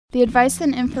The advice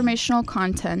and informational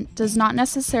content does not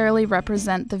necessarily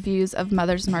represent the views of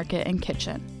Mother's Market and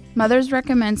Kitchen. Mother's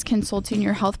recommends consulting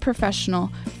your health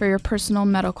professional for your personal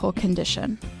medical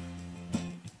condition.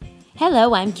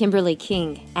 Hello, I'm Kimberly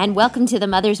King, and welcome to the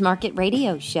Mother's Market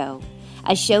Radio Show,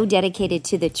 a show dedicated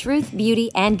to the truth, beauty,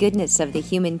 and goodness of the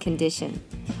human condition.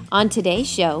 On today's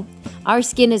show, our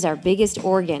skin is our biggest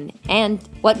organ, and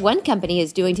what one company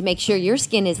is doing to make sure your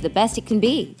skin is the best it can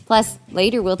be. Plus,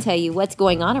 later we'll tell you what's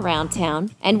going on around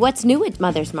town and what's new at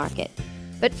Mother's Market.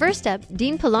 But first up,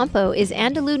 Dean Palumbo is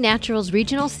Andalou Naturals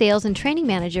Regional Sales and Training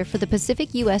Manager for the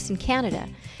Pacific U.S. and Canada.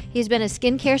 He's been a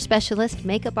skincare specialist,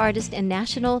 makeup artist, and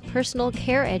national personal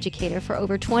care educator for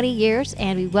over 20 years,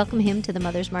 and we welcome him to the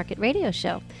Mother's Market Radio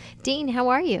Show. Dean, how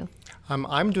are you?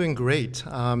 I'm doing great.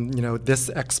 This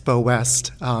Expo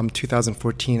West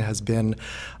 2014 has been,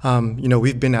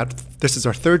 this is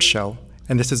our third show,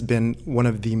 and this has been one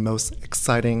of the most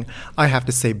exciting, I have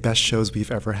to say, best shows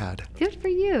we've ever had. Good for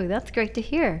you. That's great to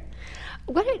hear.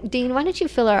 Dean, why don't you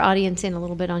fill our audience in a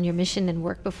little bit on your mission and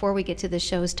work before we get to the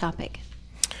show's topic?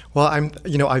 Well,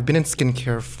 I've been in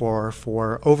skincare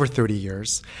for over 30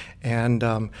 years, and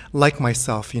like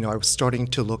myself, I was starting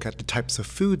to look at the types of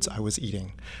foods I was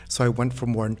eating. So I went for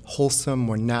more wholesome,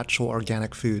 more natural,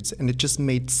 organic foods, and it just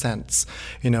made sense.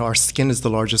 Our skin is the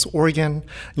largest organ.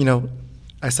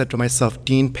 I said to myself,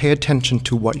 Dean, pay attention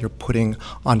to what you're putting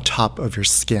on top of your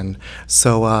skin.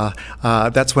 So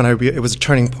that's when it was a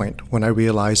turning point when I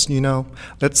realized,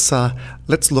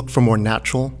 let's look for more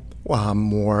natural,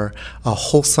 more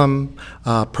wholesome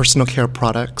personal care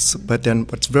products. But then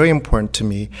what's very important to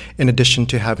me, in addition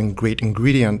to having great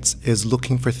ingredients, is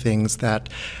looking for things that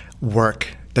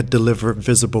work, that deliver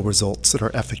visible results that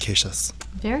are efficacious.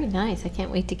 Very nice. I can't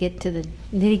wait to get to the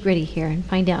nitty-gritty here and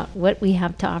find out what we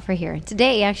have to offer here.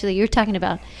 Today, actually, you're talking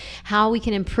about how we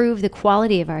can improve the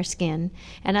quality of our skin,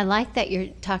 and I like that you're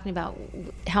talking about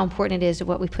how important it is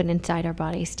what we put inside our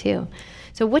bodies, too.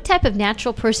 So what type of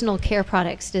natural personal care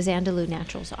products does Andalou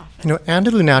Naturals offer?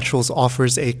 Andalou Naturals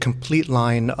offers a complete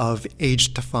line of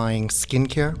age-defying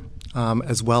skincare,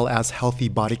 as well as healthy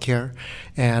body care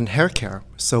and hair care.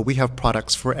 So we have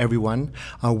products for everyone.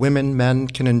 Women, men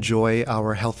can enjoy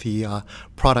our healthy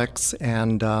products.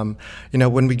 And,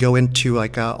 when we go into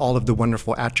all of the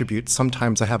wonderful attributes,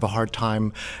 sometimes I have a hard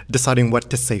time deciding what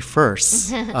to say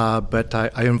first. But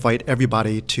I invite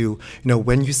everybody to,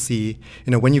 when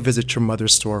you visit your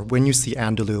mother's store, when you see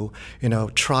Andalou,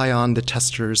 try on the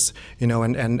testers,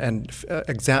 and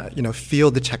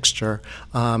feel the texture,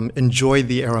 enjoy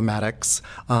the aromatics.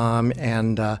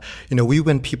 We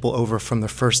win people over from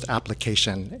the first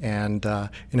application. And,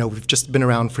 we've just been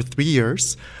around for 3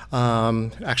 years.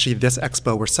 Actually, this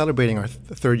expo, we're celebrating our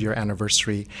third year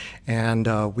anniversary, and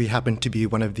we happen to be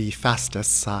one of the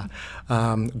fastest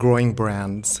growing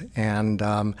brands. And,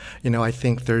 I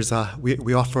think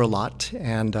we offer a lot.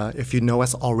 And if you know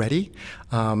us already,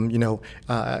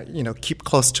 keep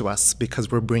close to us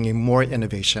because we're bringing more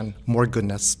innovation, more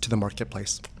goodness to the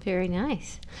marketplace. Very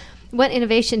nice. What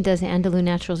innovation does Andalou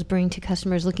Naturals bring to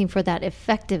customers looking for that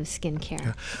effective skincare?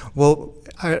 Yeah. Well,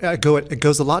 it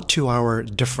goes a lot to our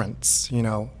difference,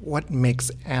 what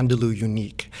makes Andalou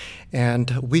unique. And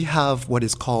we have what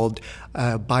is called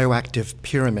a bioactive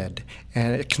pyramid,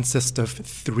 and it consists of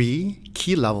 3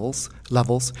 key levels.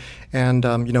 And,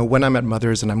 when I'm at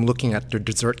Mother's and I'm looking at their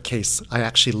dessert case, I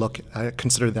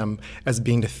consider them as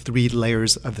being the 3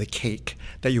 layers of the cake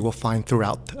that you will find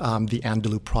throughout the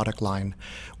Andalou product line.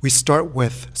 We start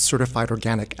with certified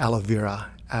organic aloe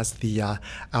vera as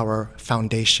our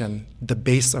foundation, the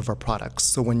base of our products.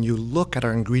 So when you look at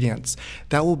our ingredients,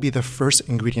 that will be the first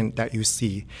ingredient that you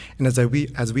see. And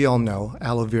as we all know,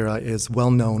 aloe vera is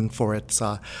well known for its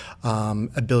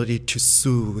ability to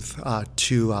soothe,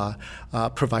 to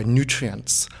provide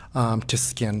nutrients to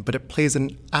skin, but it plays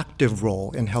an active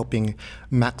role in helping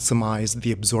maximize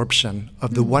the absorption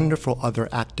of the wonderful other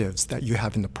actives that you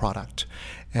have in the product.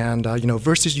 And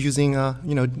versus using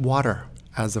water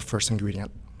as the first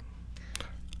ingredient.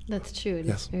 That's true. It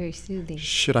is very soothing.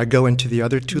 Should I go into the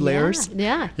other 2 layers?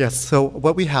 Yeah. Yes. So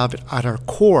what we have at our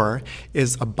core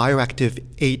is a bioactive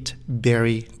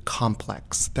 8-berry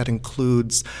complex that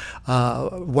includes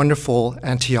wonderful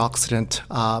antioxidant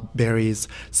berries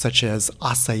such as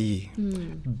acai,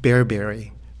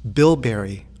 bearberry,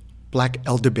 bilberry, black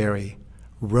elderberry,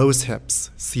 rose hips,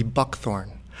 sea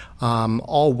buckthorn.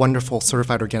 All wonderful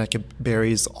certified organic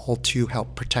berries, all to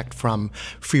help protect from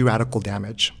free radical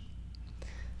damage.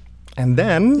 And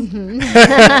then,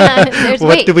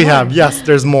 what do we have? Yes,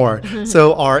 there's more.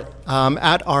 So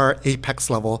at our apex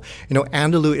level,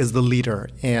 Andalou is the leader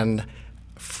in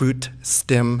fruit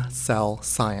stem cell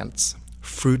science.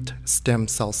 fruit stem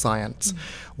cell science.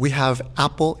 We have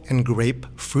apple and grape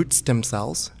fruit stem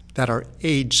cells that are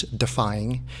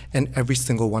age-defying in every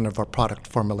single one of our product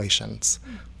formulations.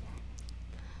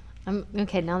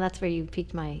 Okay, now that's where you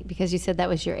piqued because you said that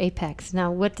was your apex.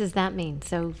 Now, what does that mean?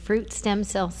 So, fruit stem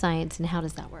cell science, and how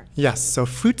does that work? Yes, so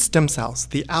fruit stem cells,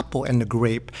 the apple and the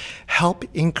grape, help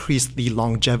increase the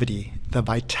longevity, the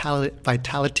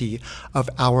vitality of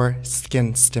our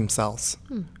skin stem cells.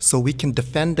 So we can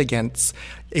defend against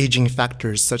aging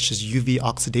factors such as UV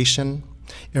oxidation,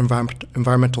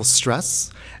 environmental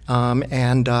stress,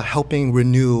 and helping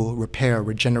renew, repair,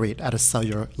 regenerate at a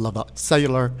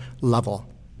cellular level,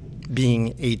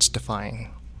 being age-defying.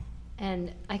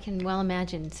 And I can well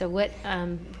imagine. So what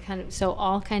so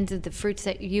all kinds of the fruits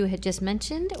that you had just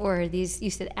mentioned, or these,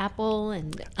 you said apple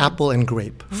and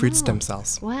Grape fruit stem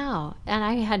cells. Wow.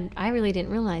 And I really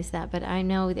didn't realize that, but I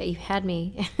know that you had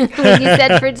me when you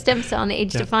said fruit stem cell and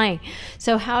age defying.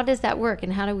 So how does that work,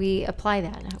 and how do we apply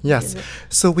that? Yes.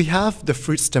 So we have the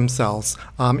fruit stem cells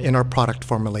in our product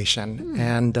formulation.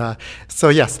 And so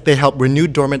yes, they help renew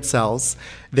dormant cells.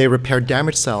 They repair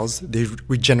damaged cells. They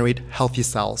regenerate healthy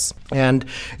cells. And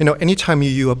anytime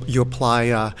you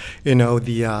apply,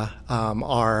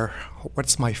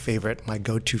 what's my favorite? My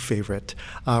go-to favorite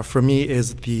for me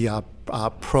is the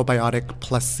probiotic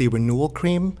plus C renewal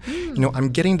cream. I'm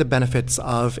getting the benefits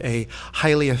of a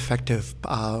highly effective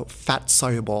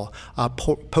fat-soluble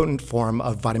potent form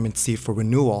of vitamin C for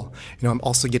renewal. I'm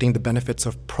also getting the benefits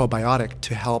of probiotic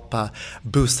to help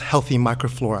boost healthy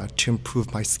microflora to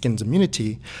improve my skin's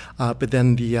immunity. But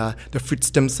then the fruit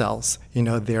stem cells,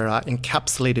 they're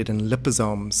encapsulated in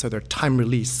liposomes, so they're time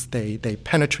release. They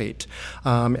penetrate,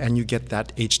 and you get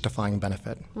that age-defying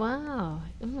benefit. Wow!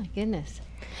 Oh my goodness.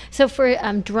 So for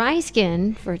dry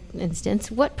skin, for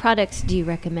instance, what products do you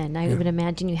recommend? I would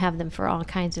imagine you have them for all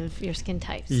kinds of your skin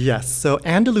types. Yes. So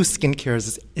Andalou Skincare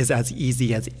is as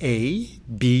easy as A,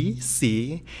 B,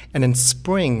 C, and in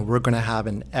spring we're going to have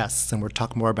an S, and we'll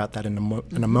talk more about that in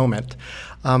a moment.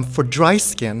 For dry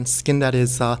skin that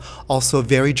is also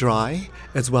very dry,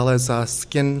 as well as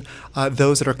skin,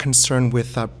 those that are concerned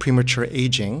with premature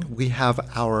aging, we have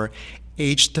our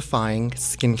age-defying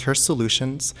skincare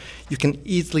solutions. You can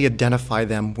easily identify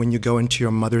them when you go into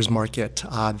your Mother's Market.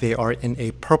 They are in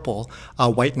a purple,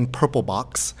 white and purple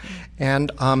box.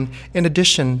 And in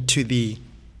addition to the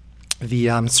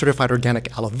certified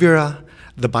organic aloe vera,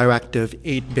 the bioactive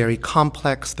 8-berry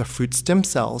complex, the fruit stem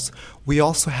cells, we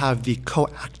also have the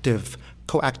coactive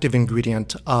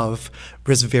ingredient of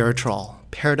resveratrol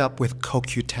paired up with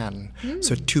CoQ10.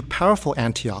 So two powerful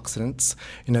antioxidants.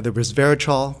 The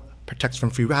resveratrol protects from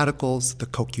free radicals. The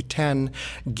CoQ10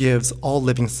 gives all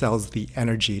living cells the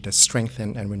energy to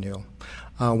strengthen and renew.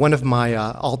 One of my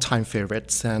all-time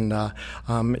favorites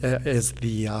is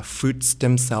the fruit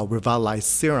stem cell revitalized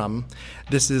serum.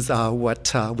 This is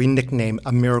what we nickname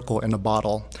a miracle in a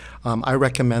bottle. I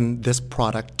recommend this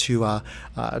product to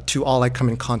all I come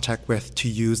in contact with to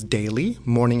use daily,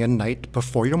 morning and night,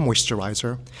 before your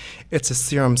moisturizer. It's a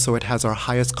serum, so it has our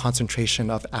highest concentration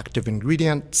of active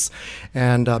ingredients.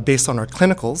 And based on our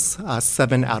clinicals,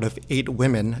 7 out of 8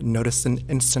 women noticed an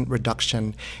instant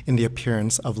reduction in the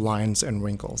appearance of lines and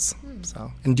wrinkles.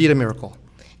 So, indeed a miracle.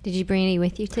 Did you bring any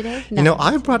with you today? No.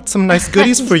 I brought some nice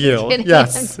goodies for you. Kidding.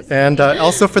 Yes, and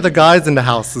also for the guys in the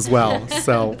house as well,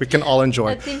 so we can all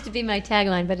enjoy. That seems to be my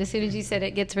tagline, but as soon as you said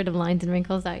it gets rid of lines and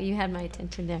wrinkles, you had my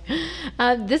attention there.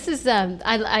 This is,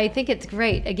 I think it's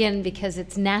great, again, because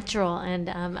it's natural, and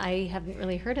I haven't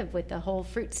really heard of with the whole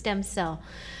fruit stem cell.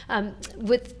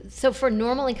 So for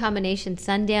normal in combination,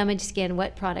 sun-damaged skin,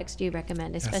 what products do you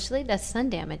recommend, especially the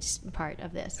sun-damaged part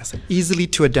of this? Yes, easily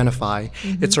to identify.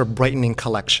 It's our brightening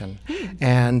collection.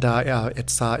 And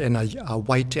it's in a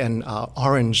white and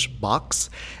orange box.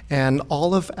 And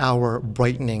all of our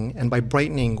brightening, and by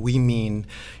brightening we mean,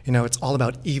 it's all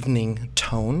about evening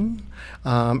tone,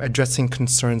 addressing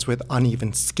concerns with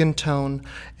uneven skin tone,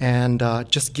 and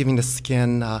just giving the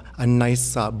skin a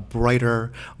nice,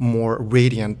 brighter, more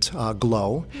radiant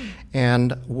glow.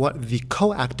 And what the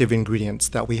coactive ingredients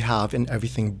that we have in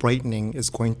everything brightening is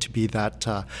going to be that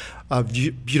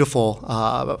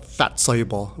beautiful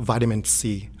fat-soluble vitamin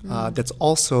C that's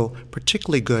also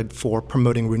particularly good for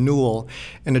promoting renewal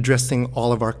and addressing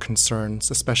all of our concerns,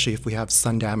 especially if we have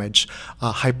sun damage,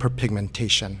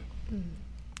 hyperpigmentation.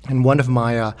 And one of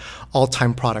my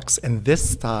all-time products in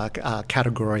this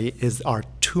category is our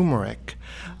turmeric.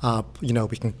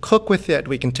 We can cook with it,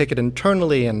 we can take it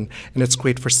internally, and it's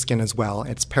great for skin as well.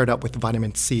 It's paired up with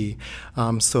vitamin C.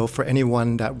 So for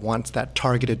anyone that wants that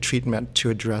targeted treatment to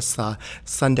address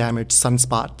sun damage,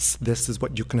 sunspots, this is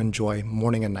what you can enjoy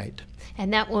morning and night.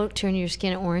 And that won't turn your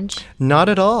skin orange? Not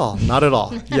at all. Not at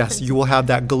all. Yes, you will have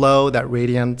that glow, that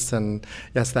radiance, and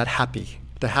yes, the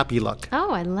happy look. Oh,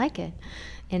 I like it.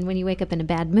 And when you wake up in a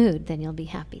bad mood, then you'll be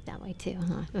happy that way too,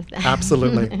 huh?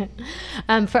 Absolutely.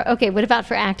 What about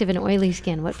for active and oily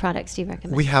skin? What products do you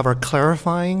recommend? We have our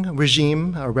clarifying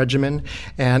regimen,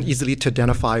 and easily to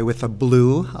identify with a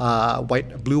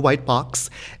blue-white box.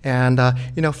 And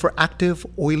for active,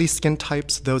 oily skin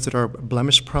types, those that are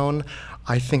blemish prone,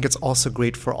 I think it's also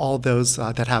great for all those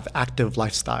that have active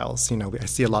lifestyles. I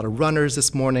see a lot of runners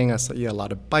this morning. I see a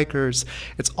lot of bikers.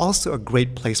 It's also a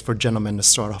great place for gentlemen to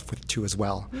start off with too as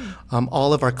well.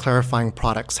 All of our clarifying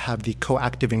products have the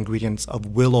coactive ingredients of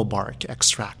willow bark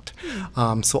extract.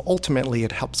 So ultimately,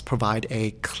 it helps provide a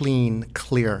clean,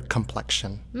 clear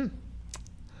complexion.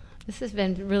 This has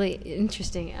been really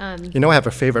interesting. I have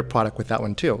a favorite product with that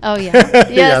one too. Oh, yeah.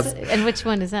 Yes. And which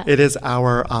one is that? It is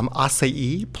our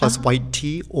Acai plus white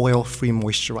tea oil-free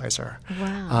moisturizer.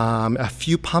 Wow. A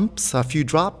few pumps, a few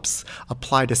drops,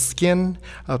 apply to skin,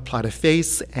 apply to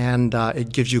face, and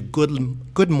it gives you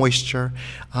good moisture,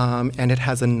 and it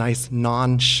has a nice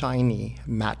non-shiny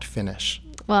matte finish.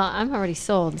 Well, I'm already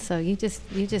sold, so you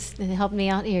just helped me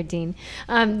out here, Dean.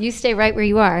 You stay right where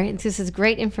you are. This is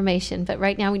great information, but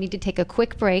right now we need to take a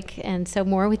quick break, and so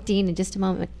more with Dean in just a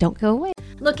moment. Don't go away.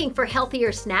 Looking for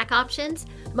healthier snack options?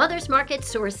 Mother's Market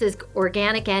sources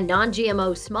organic and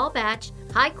non-GMO small batch,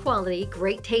 high quality,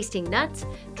 great tasting nuts,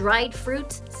 dried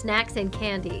fruits, snacks, and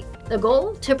candy. The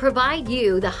goal? To provide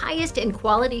you the highest in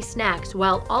quality snacks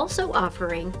while also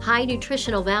offering high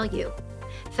nutritional value.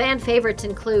 Fan favorites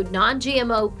include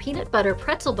non-GMO peanut butter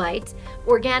pretzel bites,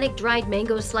 organic dried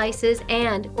mango slices,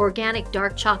 and organic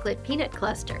dark chocolate peanut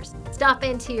clusters. Stop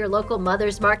into your local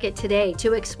Mother's Market today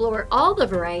to explore all the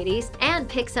varieties and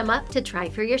pick some up to try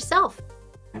for yourself.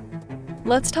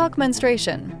 Let's talk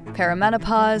menstruation,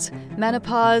 perimenopause,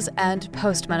 menopause, and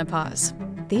postmenopause.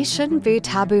 These shouldn't be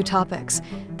taboo topics.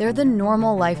 They're the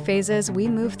normal life phases we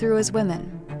move through as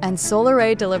women. And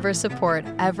Solaray delivers support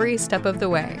every step of the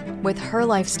way with her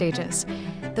life stages.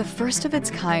 The first of its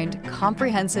kind,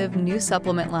 comprehensive new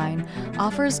supplement line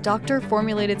offers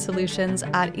doctor-formulated solutions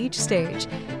at each stage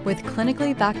with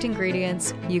clinically backed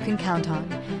ingredients you can count on.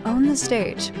 Own the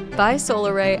stage. Buy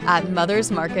Solaray at Mother's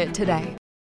Market today.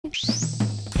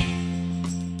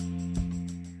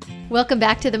 Welcome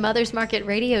back to the Mother's Market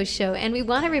Radio Show, and we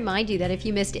want to remind you that if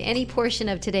you missed any portion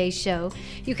of today's show,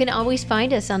 you can always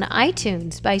find us on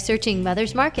iTunes by searching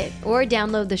Mother's Market or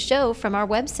download the show from our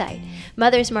website,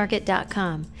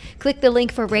 mothersmarket.com. Click the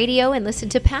link for radio and listen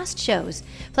to past shows,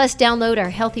 plus download our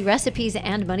healthy recipes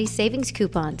and money savings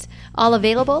coupons, all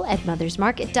available at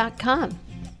mothersmarket.com.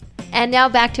 And now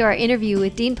back to our interview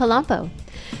with Dean Palumbo.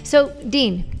 So,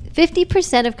 Dean,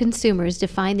 50% of consumers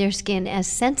define their skin as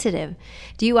sensitive.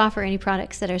 Do you offer any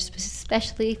products that are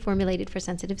specially formulated for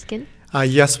sensitive skin?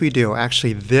 Yes, we do.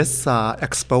 Actually, this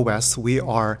Expo West, we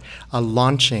are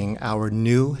launching our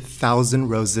new 1,000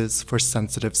 Roses for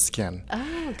Sensitive Skin.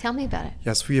 Oh, tell me about it.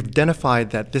 Yes, we have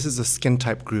identified that this is a skin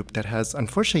type group that has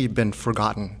unfortunately been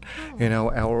forgotten,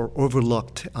 or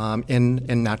overlooked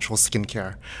in natural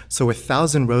skincare. So with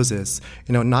 1,000 Roses,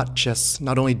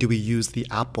 not only do we use the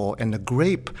apple and the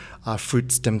grape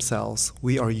fruit stem cells,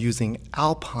 we are using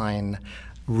alpine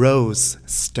rose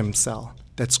stem cell.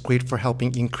 That's great for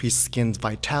helping increase skin's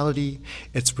vitality,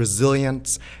 its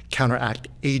resilience, counteract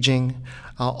aging.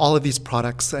 All of these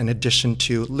products, in addition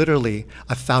to literally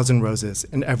 1,000 roses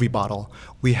in every bottle.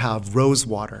 We have rose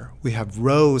water, we have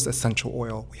rose essential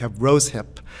oil, we have rose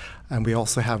hip, and we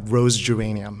also have rose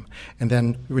geranium. And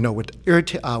then,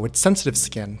 with sensitive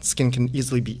skin can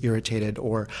easily be irritated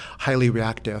or highly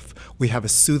reactive. We have a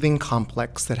soothing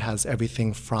complex that has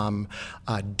everything from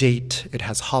date, it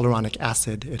has hyaluronic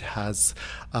acid, it has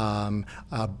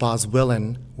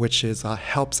boswellia, which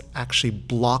helps actually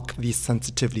block the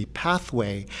sensitivity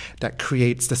pathway that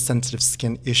creates the sensitive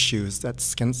skin issues that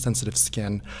sensitive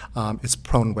skin is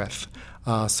prone with.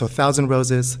 So 1,000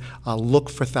 Roses, look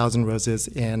for 1,000 Roses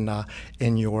in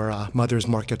your Mother's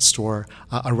Market store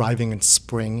arriving in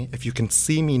spring. If you can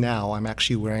see me now, I'm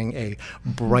actually wearing a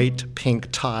bright pink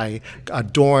tie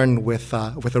adorned with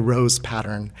a rose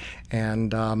pattern.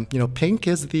 And pink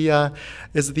is the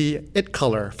it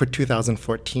color for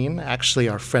 2014. Actually,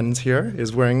 our friends here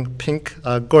is wearing pink,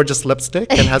 gorgeous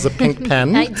lipstick and has a pink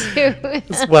pen. I do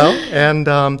as well. And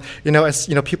as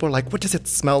people are like, what does it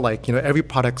smell like? Every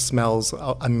product smells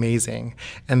smells amazing.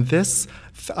 And this,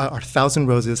 our Thousand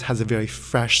Roses, has a very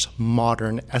fresh,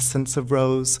 modern essence of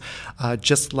rose,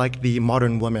 just like the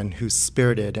modern woman who's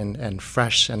spirited and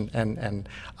fresh and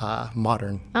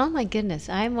modern. Oh my goodness.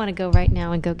 I want to go right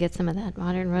now and go get some of that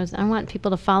modern rose. I want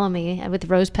people to follow me with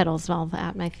rose petals all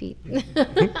at my feet.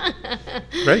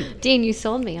 Great. Dean, you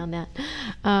sold me on that.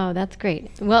 Oh, that's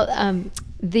great. Well,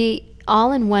 the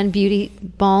all-in-one beauty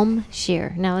balm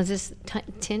sheer. Now, is this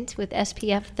tint with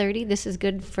SPF 30? This is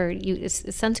good for you. Is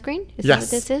sunscreen? Is that what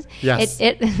this is? Yes.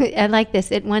 I like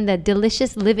this. It won the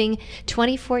Delicious Living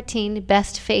 2014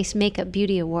 Best Face Makeup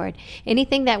Beauty Award.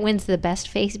 Anything that wins the Best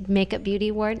Face Makeup Beauty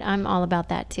Award, I'm all about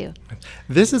that too.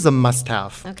 This is a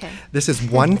must-have. Okay. This is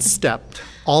one step,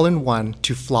 all-in-one,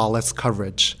 to flawless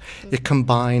coverage. It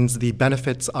combines the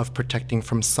benefits of protecting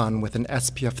from sun with an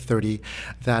SPF 30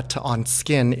 that on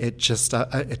skin,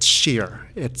 it's sheer.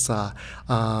 The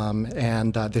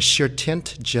sheer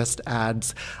tint just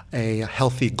adds a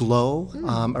healthy glow,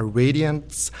 a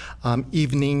radiance,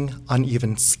 evening,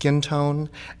 uneven skin tone,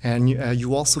 and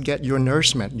you also get your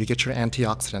nourishment. You get your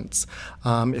antioxidants.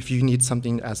 If you need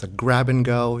something as a grab and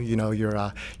go,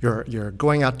 you're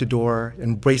going out the door,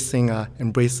 embracing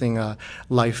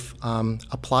life.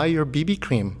 Apply your BB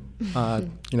cream.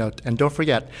 And don't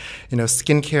forget,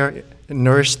 skincare.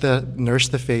 Nourish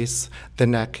the face, the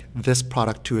neck. This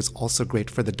product too is also great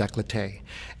for the décolleté.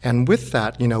 And with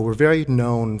that, we're very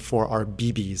known for our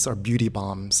BBs, our beauty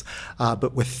bombs.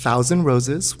 But with Thousand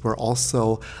Roses, we're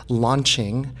also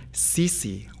launching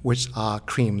CC,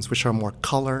 creams, which are more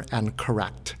color and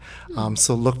correct.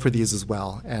 So look for these as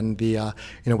well. And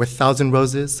with Thousand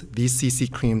Roses, these CC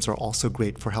creams are also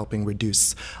great for helping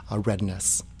reduce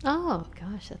redness. Oh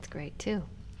gosh, that's great too.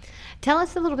 Tell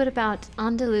us a little bit about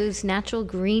Andalou's natural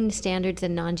green standards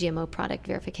and non-GMO product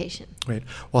verification. Right.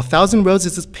 Well, Thousand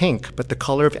Roses is pink, but the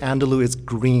color of Andalou is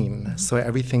green. Mm-hmm. So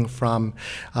everything from,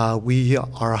 we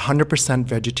are 100%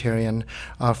 vegetarian.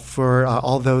 For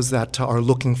all those that are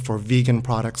looking for vegan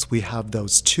products, we have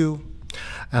those too.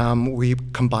 We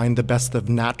combine the best of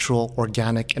natural,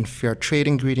 organic, and fair trade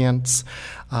ingredients.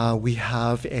 We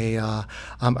have a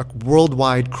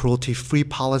worldwide cruelty-free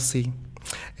policy.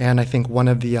 And I think one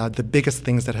of the biggest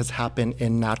things that has happened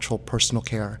in natural personal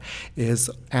care is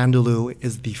Andalou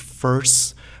is the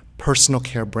first personal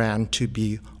care brand to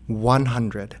be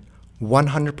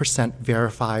 100%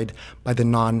 verified by the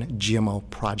Non-GMO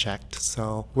Project.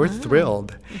 So we're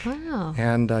thrilled. Wow.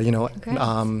 And,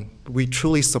 we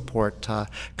truly support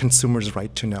consumers'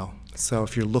 right to know. So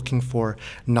if you're looking for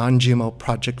Non-GMO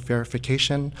Project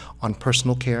verification on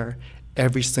personal care,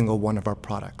 every single one of our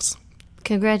products.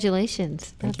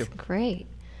 Congratulations. Thank you. That's great.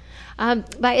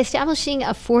 By establishing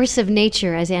a force of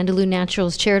nature as Andalou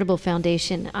Naturals Charitable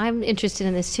Foundation, I'm interested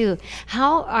in this too.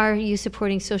 How are you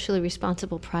supporting socially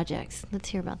responsible projects? Let's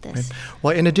hear about this. Right.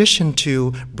 Well, in addition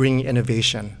to bringing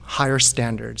innovation, higher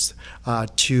standards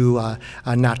to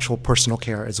natural personal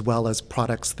care, as well as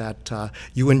products that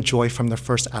you enjoy from the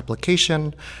first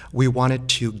application, we wanted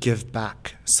to give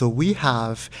back. So we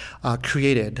have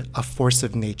created a force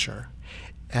of nature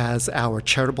as our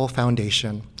charitable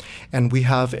foundation, and we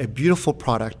have a beautiful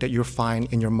product that you'll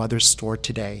find in your mother's store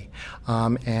today.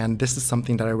 And this is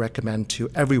something that I recommend to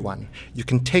everyone. You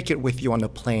can take it with you on the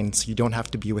plane, so you don't have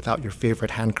to be without your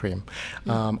favorite hand cream,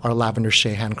 our Lavender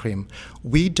Shea hand cream.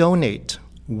 We donate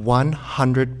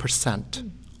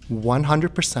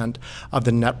 100% of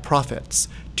the net profits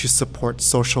to support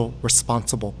social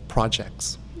responsible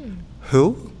projects.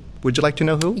 Who? Would you like to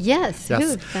know who? Yes.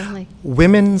 Who? Family.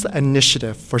 Women's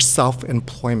Initiative for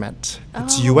Self-Employment.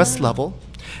 It's U.S. level.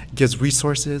 It gives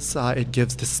resources. It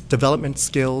gives this development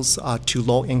skills to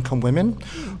low-income women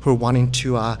who are wanting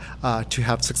to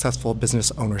have successful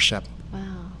business ownership.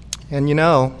 Wow. And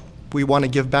we want to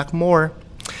give back more.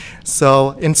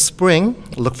 So in spring,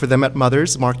 look for them at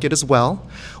Mother's Market as well.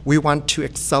 We want to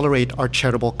accelerate our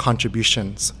charitable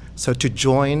contributions. So to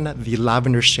join the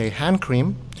Lavender Shea hand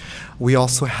cream, we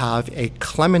also have a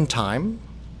clementine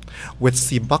with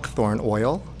sea buckthorn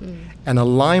oil and a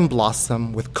lime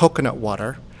blossom with coconut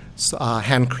water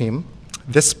hand cream.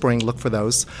 This spring, look for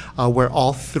those, where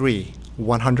all three,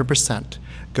 100%,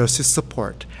 goes to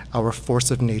support our Force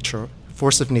of Nature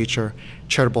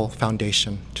Charitable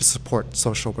Foundation to support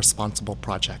social responsible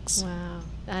projects. Wow,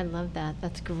 I love that.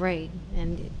 That's great,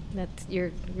 and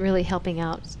you're really helping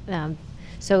out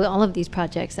So all of these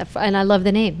projects, and I love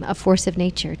the name, A Force of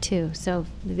Nature, too. So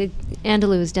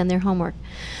Andalou has done their homework.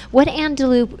 What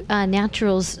Andalou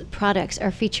Naturals products are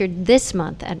featured this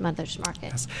month at Mother's Market?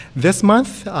 Yes. This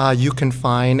month, you can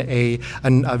find a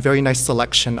very nice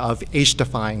selection of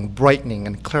age-defying, brightening,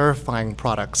 and clarifying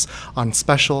products on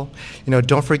special.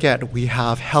 Don't forget, we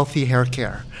have healthy hair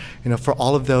care. For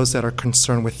all of those that are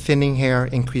concerned with thinning hair,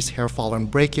 increased hair fall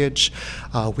and breakage,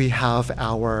 we have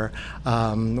our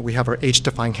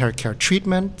age-defying hair care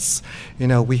treatments.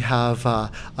 We have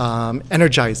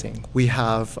energizing. We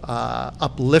have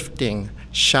uplifting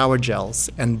shower gels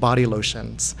and body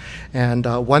lotions. And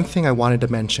one thing I wanted to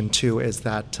mention too is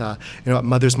that at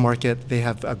Mother's Market they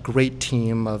have a great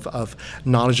team of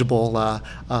knowledgeable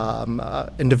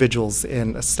individuals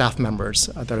and staff members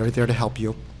that are there to help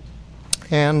you.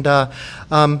 And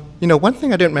one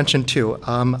thing I didn't mention too,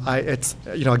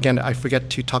 again, I forget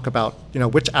to talk about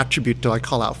which attribute do I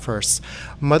call out first.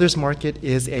 Mother's Market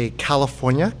is a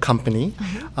California company,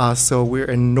 so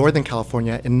we're in Northern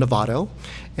California in Novato,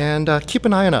 and keep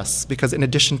an eye on us because in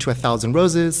addition to 1,000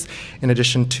 Roses, in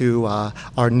addition to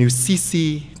our new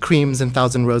CC creams and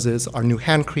 1,000 Roses, our new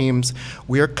hand creams,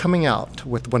 we are coming out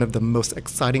with one of the most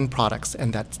exciting products,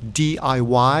 and that's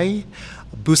DIY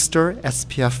Booster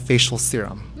SPF Facial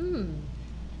Serum.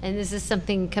 And is this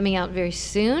something coming out very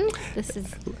soon? This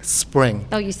is spring.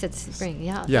 Oh, you said spring,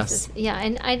 yeah. Yes.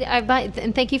 And I buy,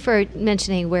 and thank you for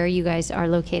mentioning where you guys are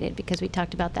located because we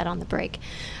talked about that on the break.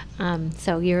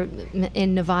 So you're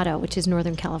in Novato, which is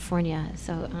Northern California.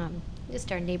 So just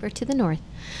our neighbor to the north.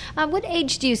 What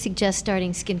age do you suggest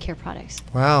starting skincare products?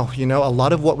 Wow, a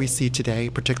lot of what we see today,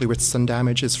 particularly with sun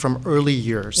damage, is from early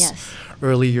years. Yes.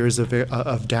 Early years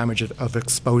of damage, of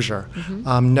exposure.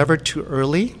 Never too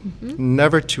early,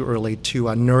 never too early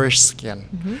to nourish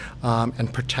skin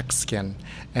and protect skin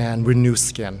and renew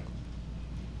skin.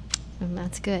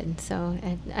 That's good. So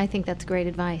I think that's great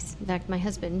advice. In fact, my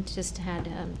husband just had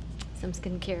some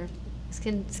skin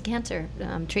cancer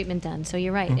treatment done. So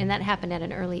you're right. And that happened at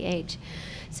an early age.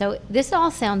 So this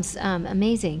all sounds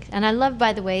amazing. And I love,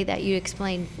 by the way, that you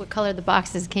explained what color the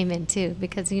boxes came in, too.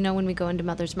 Because, when we go into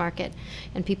Mother's Market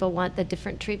and people want the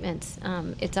different treatments,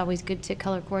 it's always good to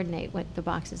color coordinate what the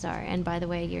boxes are. And, by the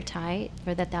way, your tie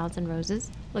for the 1,000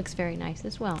 Roses looks very nice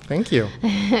as well. Thank you.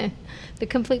 The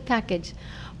complete package.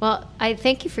 Well, I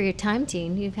thank you for your time,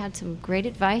 Dean. You've had some great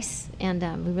advice, and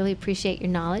we really appreciate your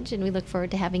knowledge, and we look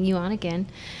forward to having you on again.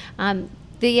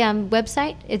 The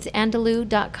website, it's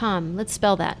andalou.com. Let's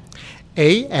spell that.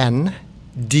 ANDALOU.com.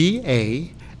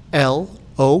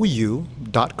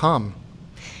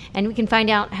 And we can find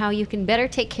out how you can better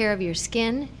take care of your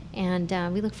skin, and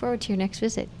we look forward to your next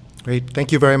visit. Great.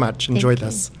 Thank you very much. Enjoyed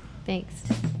this. Thanks.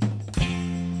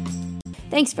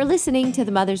 Thanks for listening to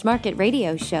the Mother's Market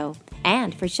radio show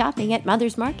and for shopping at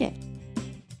Mother's Market.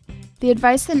 The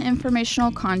advice and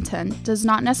informational content does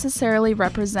not necessarily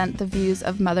represent the views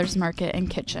of Mother's Market and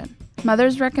Kitchen.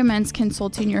 Mother's recommends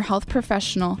consulting your health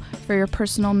professional for your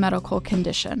personal medical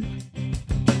condition.